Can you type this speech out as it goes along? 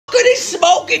they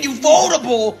smoking, you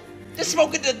foldable? They're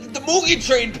smoking the Mugen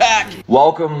Train pack.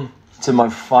 Welcome to my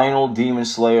final Demon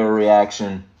Slayer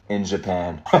reaction in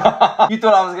Japan. You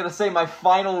thought I was gonna say my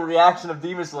final reaction of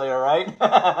Demon Slayer, right?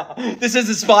 This is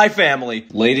the Spy Family.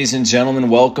 Ladies and gentlemen,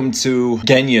 welcome to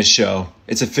Genya's show.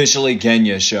 It's officially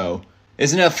Genya's show.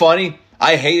 Isn't that funny?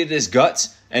 I hated his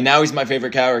guts, and now he's my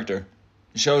favorite character.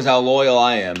 It shows how loyal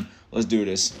I am. Let's do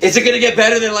this. Is it gonna get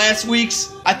better than last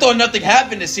week's? I thought nothing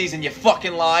happened this season, you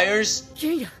fucking liars.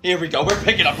 Genya. Here we go, we're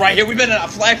picking up right here. We've been in a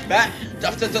flashback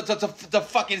to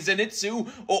fucking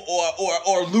Zenitsu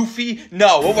or Luffy.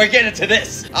 No, we're getting to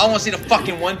this. I wanna see the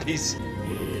fucking One Piece.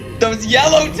 Those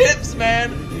yellow tips,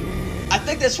 man. I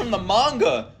think that's from the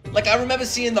manga. Like, I remember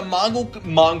seeing the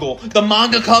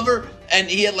manga cover, and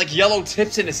he had, like, yellow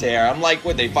tips in his hair. I'm like,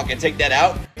 would they fucking take that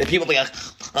out? The people be like,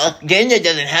 Genya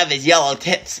doesn't have his yellow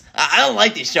tips. I don't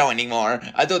like this show anymore.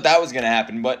 I thought that was gonna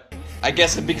happen, but I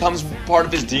guess it becomes part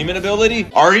of his demon ability.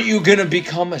 Aren't you gonna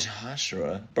become a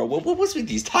Hashira? Bro, what's with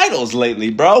these titles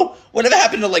lately, bro? Whatever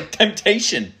happened to, like,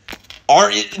 Temptation? Now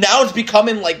it's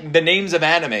becoming, like, the names of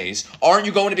animes. Aren't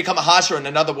you going to become a Hashira in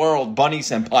another world? Bunny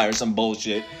Senpai or some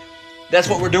bullshit. That's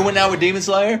what we're doing now with Demon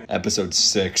Slayer? Episode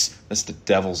 6. That's the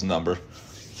devil's number.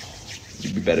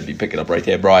 You better be picking up right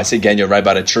there, bro. I see Genya right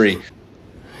by the tree.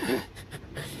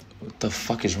 What the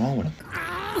fuck is wrong with him?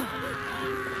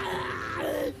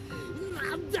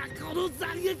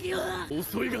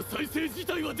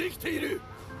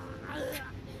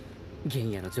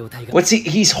 What's he?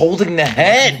 He's holding the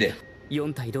head.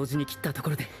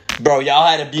 Bro,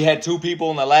 y'all had 2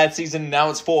 people in the last season, now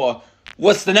it's 4.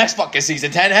 What's the next fucking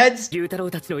season? 10 heads? But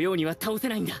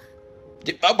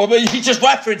he just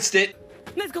referenced it.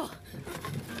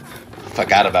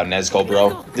 Forgot about Nezuko,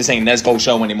 bro. This ain't Nezuko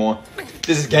show anymore.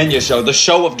 This is Genya's show. The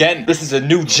show of Gen. This is a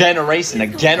new generation. A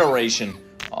generation.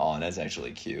 Oh, that's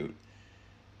actually cute.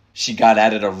 She got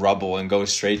out of the rubble and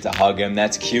goes straight to hug him.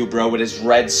 That's cute, bro, with his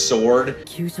red sword.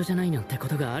 You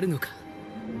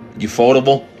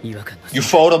foldable? You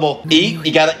foldable. Eat.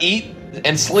 You gotta eat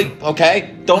and sleep,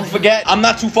 okay? Don't forget, I'm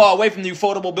not too far away from the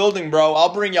ufotable building, bro.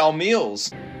 I'll bring y'all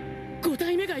meals.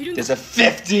 There's a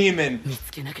 5th demon.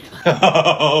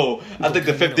 Oh, I think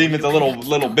the 5th demon's a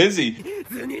little busy.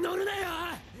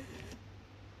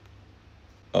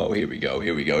 Oh, here we go.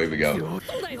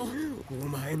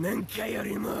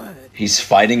 He's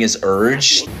fighting his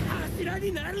urge.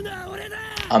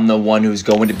 I'm the one who's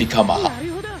going to become a...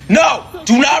 No!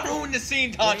 Do not ruin the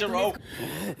scene, Tanjiro!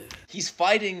 He's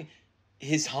fighting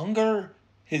his hunger,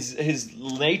 his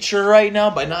nature right now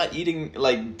by not eating,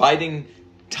 like, biting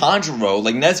Tanjiro.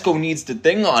 Like, Nezuko needs the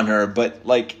thing on her, but,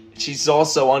 like, she's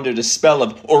also under the spell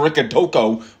of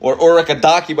Orikadoko, or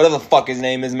Orikadaki, whatever the fuck his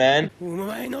name is, man. You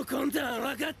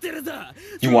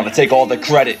want to take all the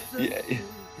credit. Yeah.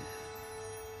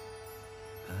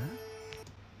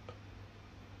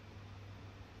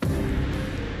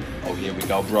 Oh, here we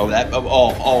go, bro.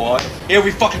 Here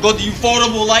we fucking go. The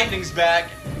ufotable lightning's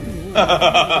back.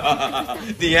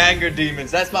 The anger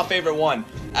demons. That's my favorite one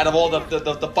out of all the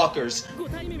fuckers.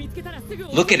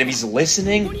 Look at him. He's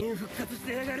listening.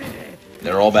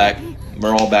 They're all back.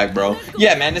 We're all back, bro.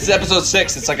 Yeah, man. This is episode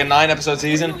 6. It's like a 9-episode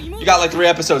season. You got like 3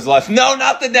 episodes left. No,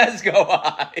 not the Nezuko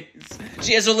eyes.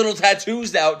 She has her little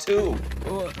tattoos out too.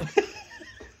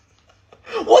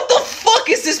 What the fuck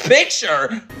is this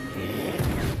picture?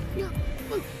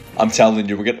 I'm telling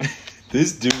you, we're gonna...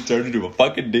 This dude turned into a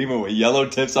fucking demon with yellow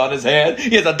tips on his hand.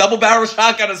 He has a double-barrel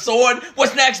shotgun, a sword.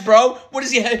 What's next, bro? What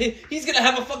does he have? He's gonna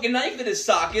have a fucking knife in his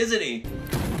sock, isn't he?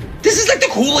 This is like the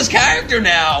coolest character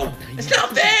now. It's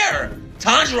not fair.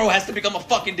 Tanjiro has to become a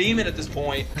fucking demon at this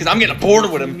point. Because I'm getting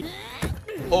bored with him.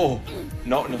 Oh.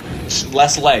 No.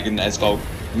 Less leg in Nezuko.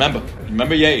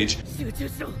 Remember your age.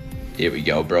 Here we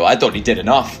go, bro. I thought he did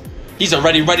enough. He's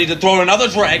already ready to throw another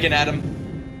dragon at him.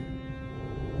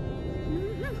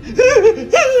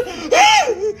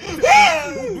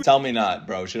 Tell me not,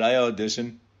 bro. Should I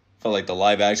audition for like the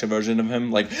live action version of him?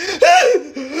 Like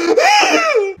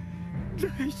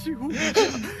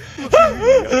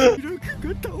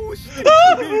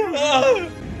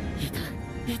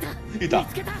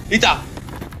Ita.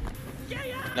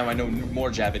 Now I know more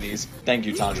Japanese. Thank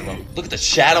you, Tanjiro. Look at the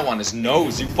shadow on his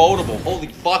nose. You foldable. Holy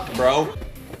fuck, bro.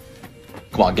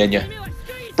 Come on, Genya.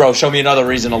 Bro, show me another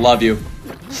reason to love you.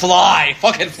 Fly!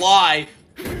 Fucking fly!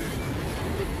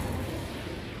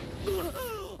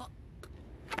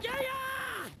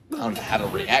 I don't know how to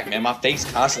react, man. My face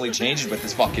constantly changes with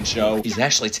this fucking show. He's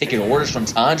actually taking orders from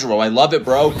Tanjiro. I love it,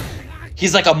 bro.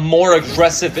 He's like a more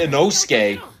aggressive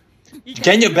Inosuke.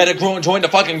 Genya better join the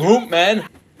fucking group, man.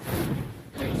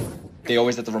 They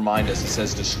always have to remind us. It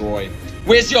says destroy.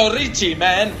 Where's your Richie,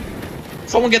 man?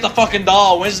 Someone get the fucking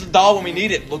doll. Where's the doll when we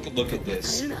need it? Look at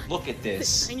this. Look at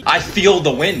this. I feel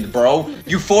the wind, bro.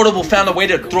 Ufotable found a way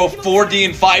to throw 4D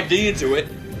and 5D into it.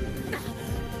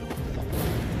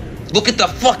 Look at the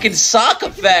fucking sock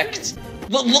effect.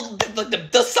 Look,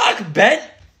 the sock bent.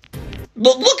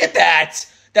 Look at that.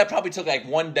 That probably took like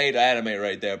 1 day to animate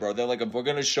right there, bro. They're like, if we're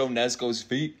gonna show Nezuko's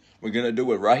feet, we're gonna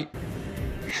do it right.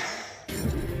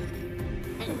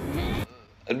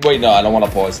 Wait, no, I don't want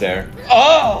to pause there.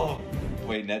 Oh!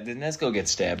 Wait, did Nezuko get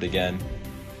stabbed again?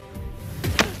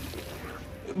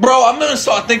 Bro, I'm gonna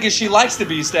start thinking she likes to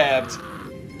be stabbed.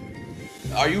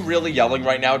 Are you really yelling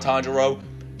right now, Tanjiro?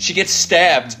 She gets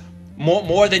stabbed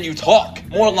more than you talk.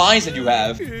 More lines than you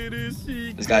have.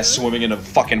 This guy's swimming in a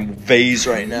fucking vase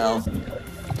right now.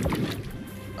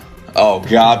 Oh,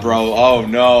 God, bro. Oh,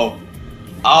 no.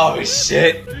 Oh,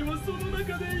 shit.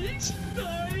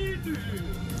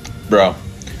 Bro.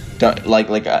 Don't, like,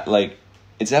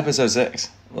 it's episode 6.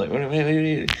 Like,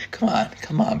 wait,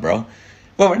 come on, bro.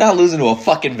 Well, we're not losing to a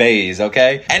fucking vase,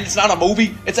 okay? And it's not a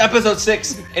movie. It's episode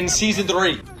 6 in season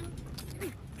 3.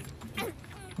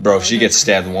 Bro, if she gets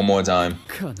stabbed one more time,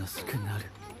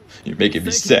 you're making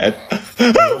me sad.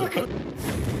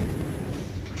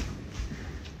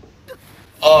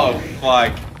 Oh,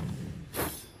 fuck.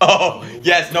 Oh,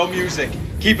 yes, no music.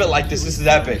 Keep it like this. This is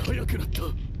epic.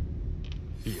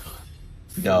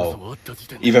 No.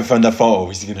 Even from the phone,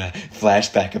 he's gonna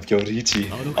flashback of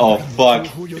Yorichi. Oh, fuck.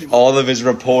 All of his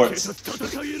reports.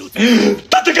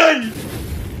 Tatakai!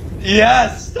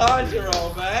 Yes,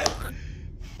 Tanjiro, man.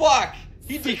 Fuck.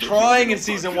 He'd be crying in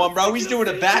season 1, bro. He's doing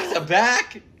it back to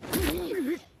back.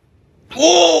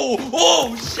 Whoa!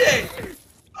 Oh, shit!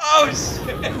 Oh,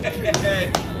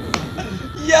 shit!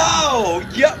 Yo!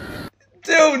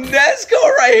 Dude, Nezuko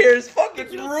right here is fucking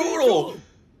brutal.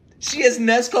 She has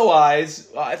Nezuko eyes.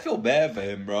 Oh, I feel bad for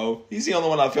him, bro. He's the only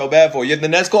one I feel bad for. You have the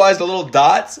Nezuko eyes, the little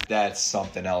dots? That's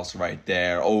something else right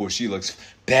there. Oh, she looks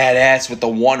badass with the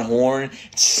one horn.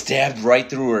 Stabbed right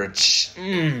through her.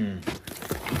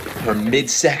 Her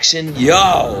midsection.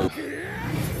 Yo!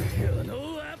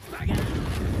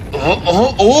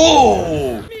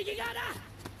 Oh!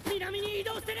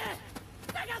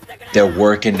 They're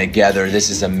working together. This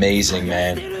is amazing,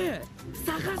 man.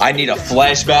 I need a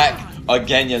flashback of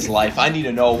Genya's life. I need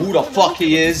to know who the fuck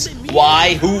he is,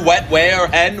 why, who, what, where,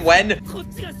 and when.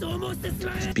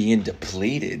 He's being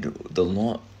depleted. The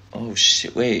long... Oh,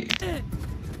 shit, wait.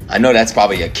 I know that's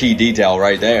probably a key detail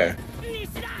right there.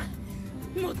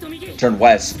 Turn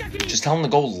west. Just tell him to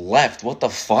go left. What the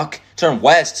fuck? Turn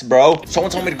west, bro.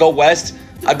 Someone told me to go west.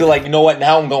 I'd be like, you know what?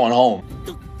 Now I'm going home.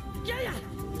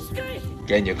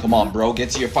 Genya, come on, bro. Get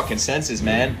to your fucking senses,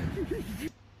 man.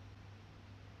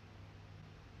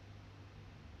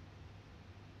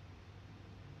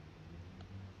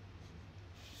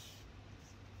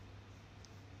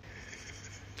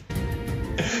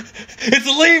 It's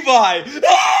Levi!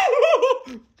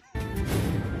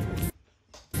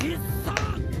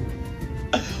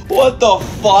 What the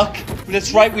fuck?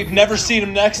 That's right, we've never seen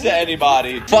him next to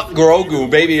anybody. Fuck Grogu,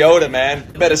 Baby Yoda, man.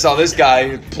 Better sell this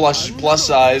guy plus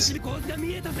size.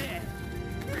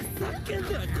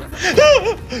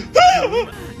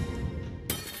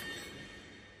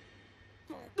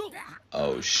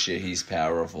 Oh shit, he's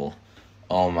powerful.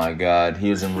 Oh my god, he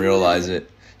doesn't realize it.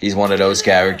 He's one of those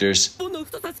characters. What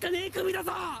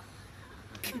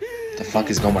the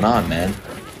fuck is going on, man?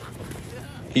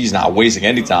 He's not wasting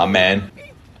any time, man.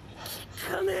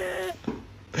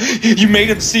 You made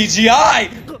him CGI!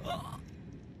 Come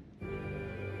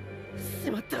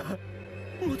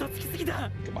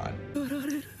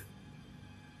on.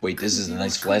 Wait, this is a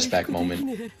nice flashback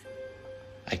moment.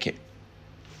 I can't...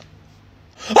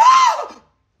 Ah!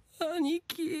 Oh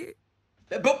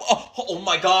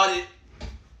my god,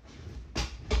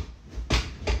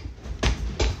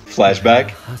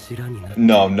 Flashback?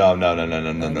 No.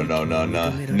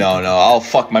 I'll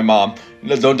fuck my mom.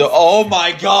 No, don't do. Oh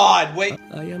my god! Wait.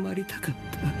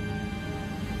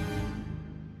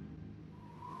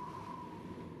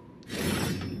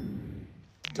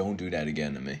 Don't do that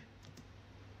again to me.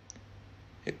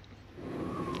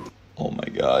 Oh my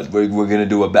god, we're gonna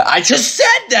do a bad. I just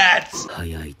said that!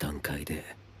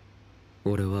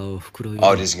 Oh,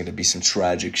 this is gonna be some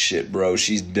tragic shit, bro.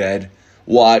 She's dead.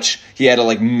 Watch. He had to,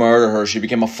 like, murder her. She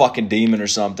became a fucking demon or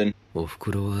something. There's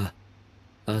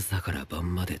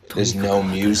no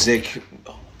music.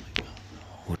 Oh my god.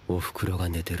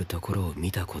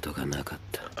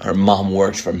 Her mom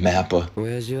worked for Mappa.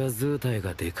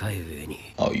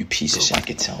 Oh, you piece of shit. I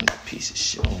could tell you piece of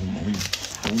shit. Oh my.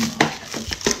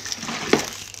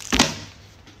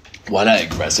 Why'd I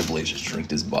aggressively just drink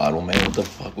this bottle, man? What the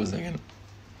fuck was I gonna...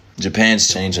 Japan's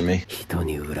changing me. 人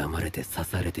に恨まれて刺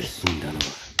されて死んだのは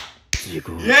地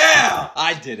獄。 Yeah!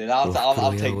 I did it. I'll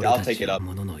take it up.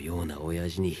 もののような親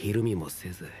父にひるみもせ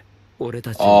ず、俺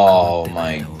たち Oh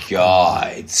my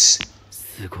god. す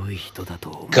ごい人だと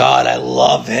思う。 God, I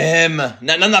love him.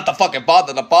 Not the fucking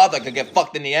father. The father could get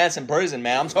fucked in the ass in prison,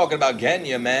 man. I'm talking about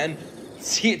Genya, man.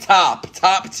 Top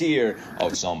tier.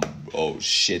 Oh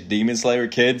shit, Demon Slayer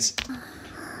kids.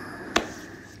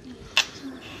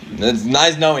 It's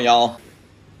nice knowing y'all.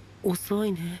 遅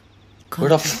いね。 Where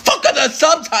the fuck are the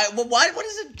subtitles? Why? What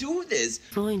does it do this?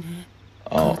 遅いね。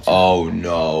 Oh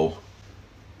no.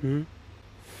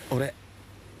 俺、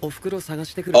お袋探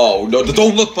してくる。 Oh no!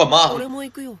 Don't look for mom. 俺も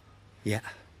行くよ。いや、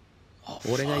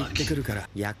俺が行ってくるから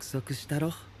約束した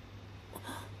ろ。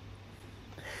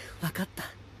わかった。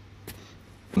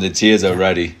 The tears are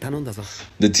ready. 頼んだぞ。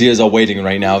 The tears are waiting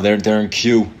right now. They're in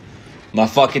queue. My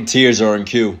fucking tears are in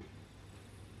queue.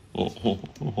 Oh,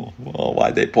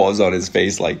 why'd they pause on his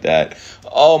face like that?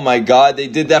 Oh my god, they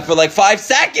did that for like 5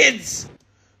 seconds!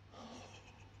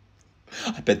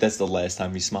 I bet that's the last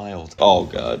time he smiled. Oh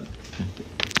god.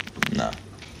 Nah.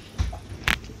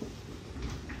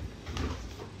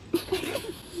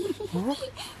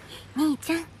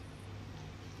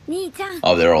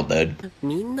 Oh, they're all dead.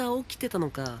 みんな起きてたの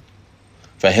か。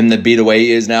 For him to be the way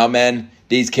he is now, man,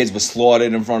 these kids were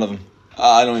slaughtered in front of him.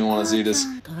 I don't even want to see this.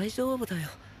 大丈夫だよ。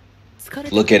疲れ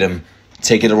て Look at him,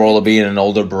 taking the role of being an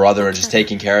older brother and just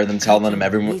taking care of them, telling them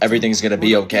everything's gonna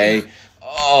be okay.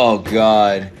 Oh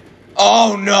god.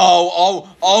 Oh no.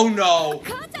 Oh no.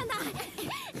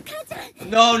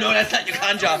 No, that's not your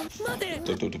kanja.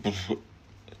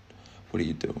 What are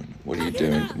you doing? What are you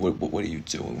doing? What are you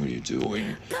doing? What are you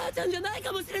doing?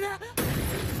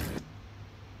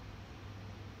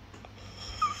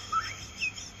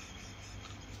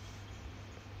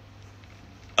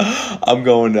 I'm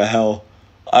going to hell.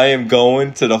 I am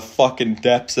going to the fucking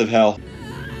depths of hell.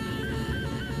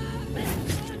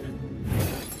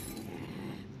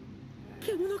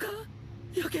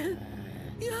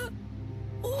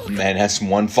 Man, that's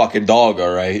one fucking dog,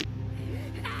 alright.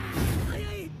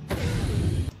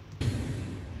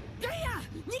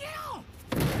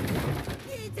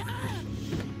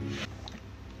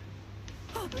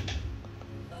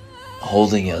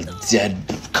 Holding a dead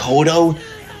Kodo?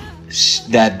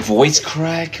 That voice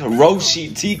crack?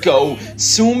 Roshi, Tiko,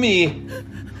 Sumi-sen.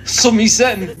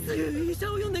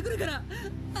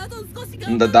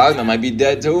 The dog that might be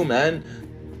dead too, man.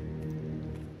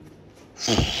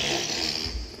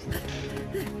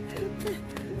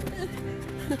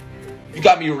 You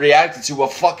got me reacting to a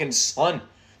fucking sun.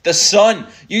 The sun.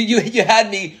 You had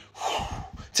me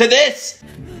to this.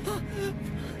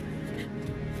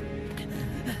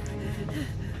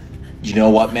 You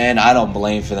know what, man? I don't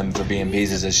blame for them for being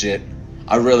pieces of shit.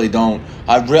 I really don't.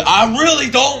 I really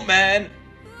don't, man.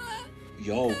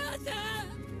 Yo.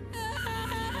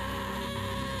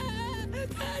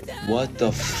 What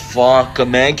the fuck,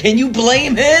 man? Can you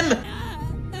blame him?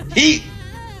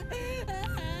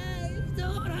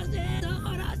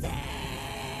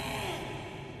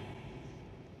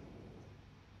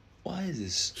 Why is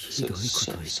this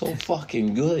so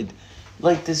fucking good?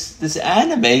 Like, this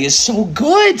anime is so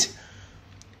good.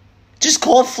 Just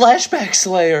call it Flashback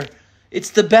Slayer.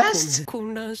 It's the best.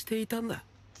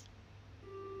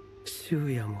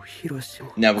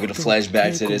 Now we're gonna flash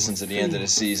back to this until the end of the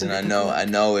season. I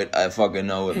know it. I fucking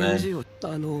know it, man.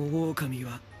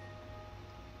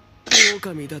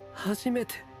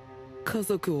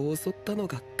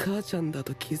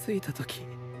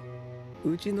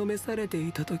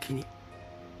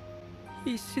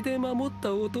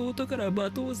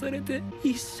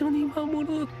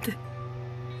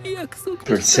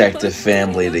 Protect the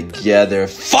family together.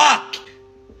 Fuck!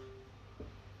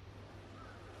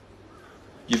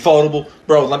 You foldable?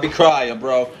 Bro, let me cry,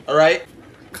 bro. Alright?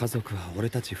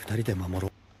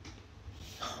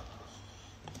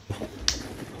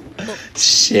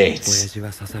 Shit.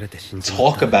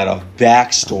 Talk about a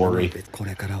backstory.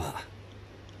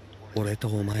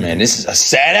 Man, this is a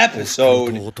sad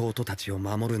episode.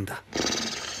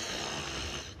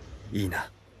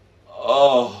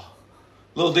 Oh.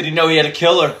 Little did he know he had a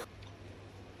killer.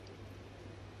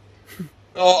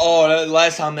 Oh, that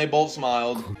last time they both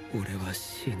smiled. Come on,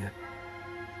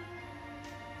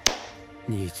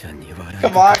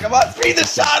 speed the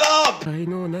shot up!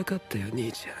 Come on, man,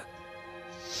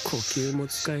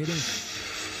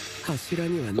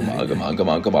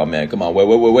 come on.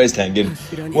 Where's Tengen?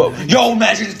 Whoa. Yo,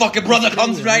 imagine his fucking brother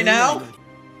comes right now!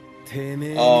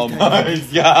 Oh my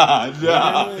god,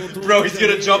 yeah. Bro, he's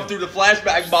gonna jump through the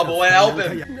flashback bubble and help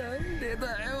him.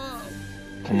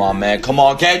 Come on, man. Come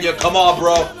on, Genya. Come on,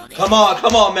 bro. Come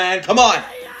on, man. Come on.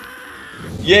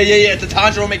 Yeah. The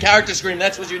Tanjiro main character scream.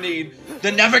 That's what you need.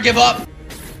 The never give up.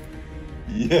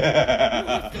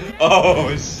 Yeah.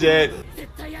 Oh, shit.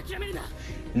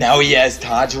 Now he has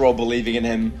Tanjiro believing in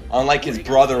him, unlike his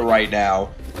brother right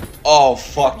now. Oh,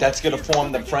 fuck. That's gonna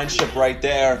form the friendship right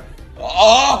there.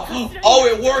 Oh,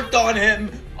 it worked on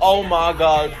him. Oh, my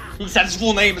God. He said his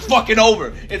full name. It's fucking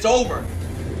over. It's over.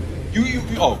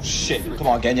 Oh, shit. Come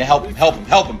on, Genya. Help him.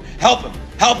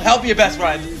 Help your best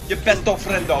friend. Your besto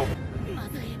friendo.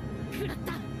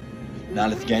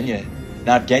 Not if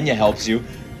Genya helps you.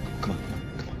 Come on.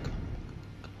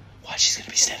 Watch, she's gonna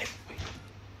be standing.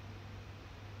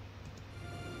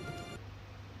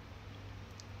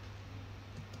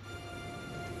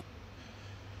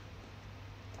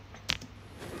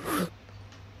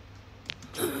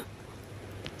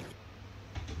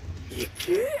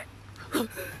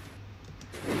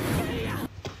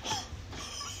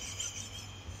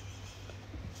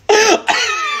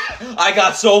 I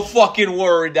got so fucking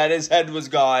worried that his head was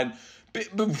gone.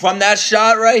 From that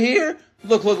shot right here,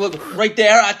 look, right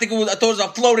there. I thought it was a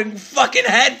floating fucking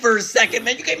head for a second,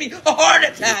 man. You gave me a heart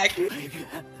attack.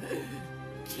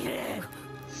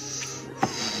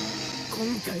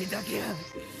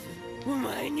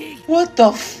 What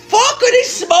the fuck are they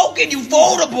smoking, you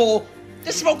foldable?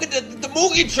 They're smoking the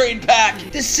Mugi Train pack.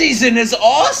 This season is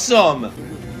awesome.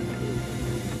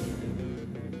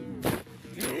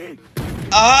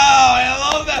 Oh,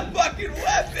 I love that fucking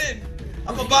weapon.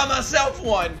 I'm gonna buy myself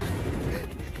one.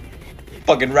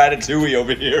 Fucking Ratatouille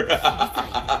over here.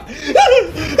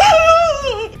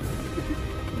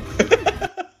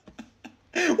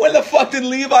 When the fuck did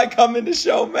Levi come in the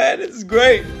show, man? This is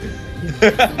great.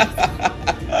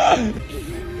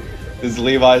 This is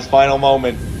Levi's final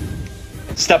moment.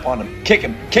 Step on him. Kick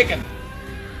him.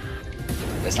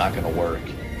 That's not gonna work.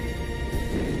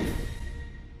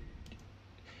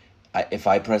 If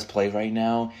I press play right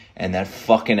now and that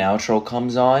fucking outro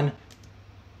comes on.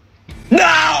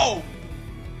 No!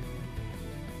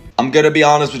 I'm gonna be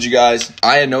honest with you guys.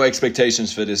 I had no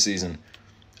expectations for this season.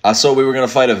 I saw we were gonna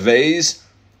fight a vase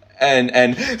and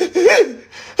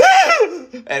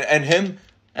him,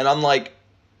 and I'm like,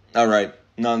 alright,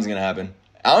 nothing's gonna happen.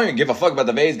 I don't even give a fuck about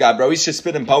the vase guy, bro. He's just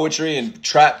spitting poetry and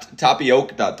trapped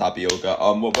tapioca. Not tapioca.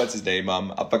 What's his name?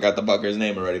 I forgot the fucker's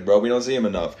name already, bro. We don't see him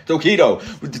enough. Taquito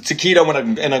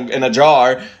in a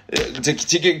jar.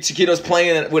 Taquito's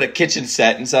playing with a kitchen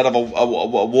set instead of a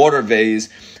water vase.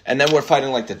 And then we're fighting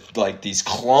like these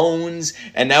clones.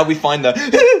 And now we find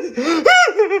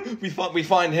we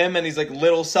find him, and he's like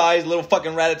little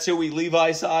fucking Ratatouille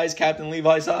Levi size, Captain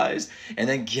Levi size. And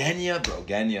then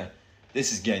Genya.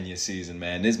 This is Genya's season,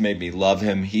 man. This made me love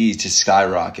him. He's just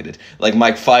skyrocketed. Like,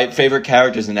 my favorite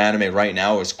characters in anime right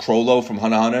now is Chrollo from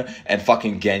Hunter x Hunter and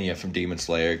fucking Genya from Demon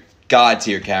Slayer. God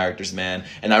tier characters, man.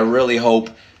 And I really hope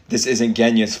this isn't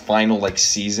Genya's final,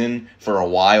 season for a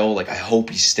while. I hope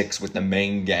he sticks with the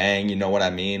main gang, you know what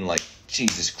I mean?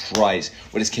 Jesus Christ,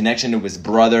 with his connection to his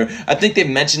brother. I think they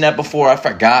mentioned that before. I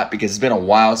forgot because it's been a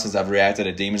while since I've reacted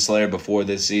to Demon Slayer before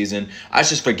this season. I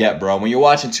just forget, bro. When you're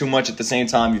watching too much at the same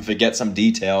time, you forget some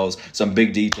details, some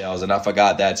big details, and I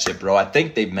forgot that shit, bro. I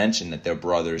think they mentioned that they're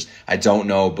brothers. I don't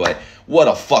know, but what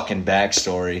a fucking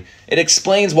backstory. It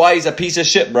explains why he's a piece of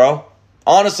shit, bro.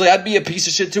 Honestly, I'd be a piece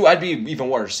of shit too. I'd be even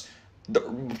worse.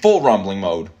 Full rumbling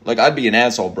mode. I'd be an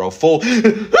asshole, bro. Full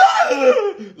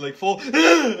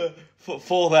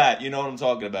that, you know what I'm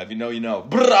talking about. If you know, you know.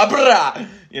 Brah, brah.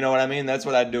 You know what I mean? That's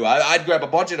what I'd do. I'd grab a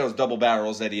bunch of those double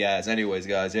barrels that he has. Anyways,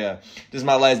 guys, yeah. This is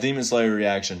my last Demon Slayer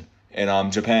reaction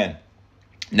in Japan.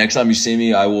 Next time you see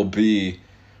me, I will be...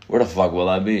 Where the fuck will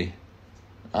I be?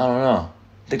 I don't know.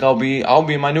 I think I'll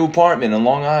be in my new apartment in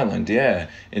Long Island, yeah.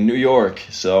 In New York.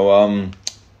 So,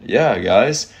 yeah,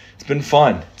 guys. It's been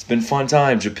fun. It's been fun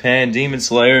time. Japan, Demon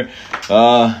Slayer.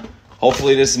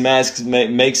 Hopefully this mask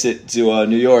makes it to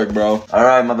New York, bro.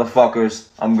 Alright, motherfuckers.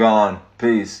 I'm gone.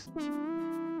 Peace.